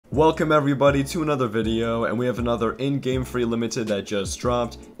Welcome everybody to another video, and we have another in-game free limited that just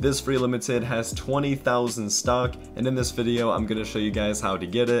dropped. This free limited has 20,000 stock, and in this video I'm going to show you guys how to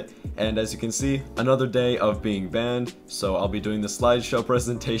get it. And as you can see, another day of being banned, so I'll be doing the slideshow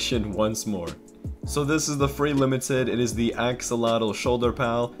presentation once more. So this is the free limited. It is the Axolotl shoulder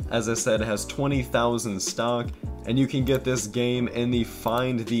pal. As I said, it has 20,000 stock, and you can get this game in the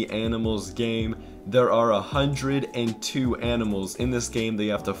Find the Animals game. There are 102 animals in this game that you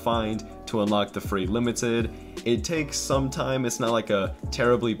have to find to unlock the free limited. It takes some time. It's not like a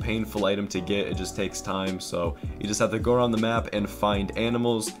terribly painful item to get, it just takes time, so you just have to go around the map and find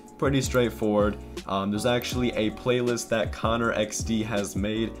animals. Pretty straightforward. There's actually a playlist that Connor XD has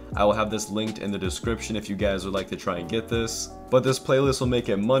made. I will have this linked in the description if you guys would like to try and get this. But this playlist will make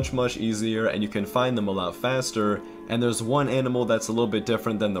it much easier, and you can find them a lot faster. And there's one animal that's a little bit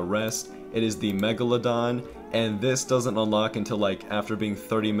different than the rest. It is the Megalodon, and this doesn't unlock until like after being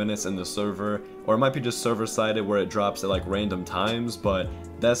 30 minutes in the server, or it might be just server sided where it drops at like random times, but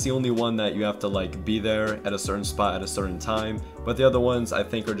that's the only one that you have to like be there at a certain spot at a certain time. But the other ones I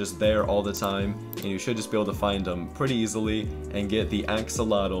think are just there all the time, and you should just be able to find them pretty easily and get the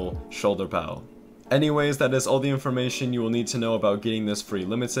Axolotl shoulder pal. Anyways, that is all the information you will need to know about getting this free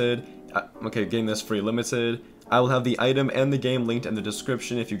limited. I will have the item and the game linked in the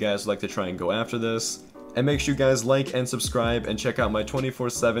description if you guys would like to try and go after this. And make sure you guys like and subscribe and check out my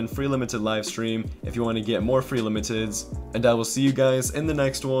 24/7 free limited live stream if you want to get more free limiteds. And I will see you guys in the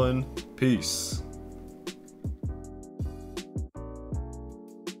next one. Peace.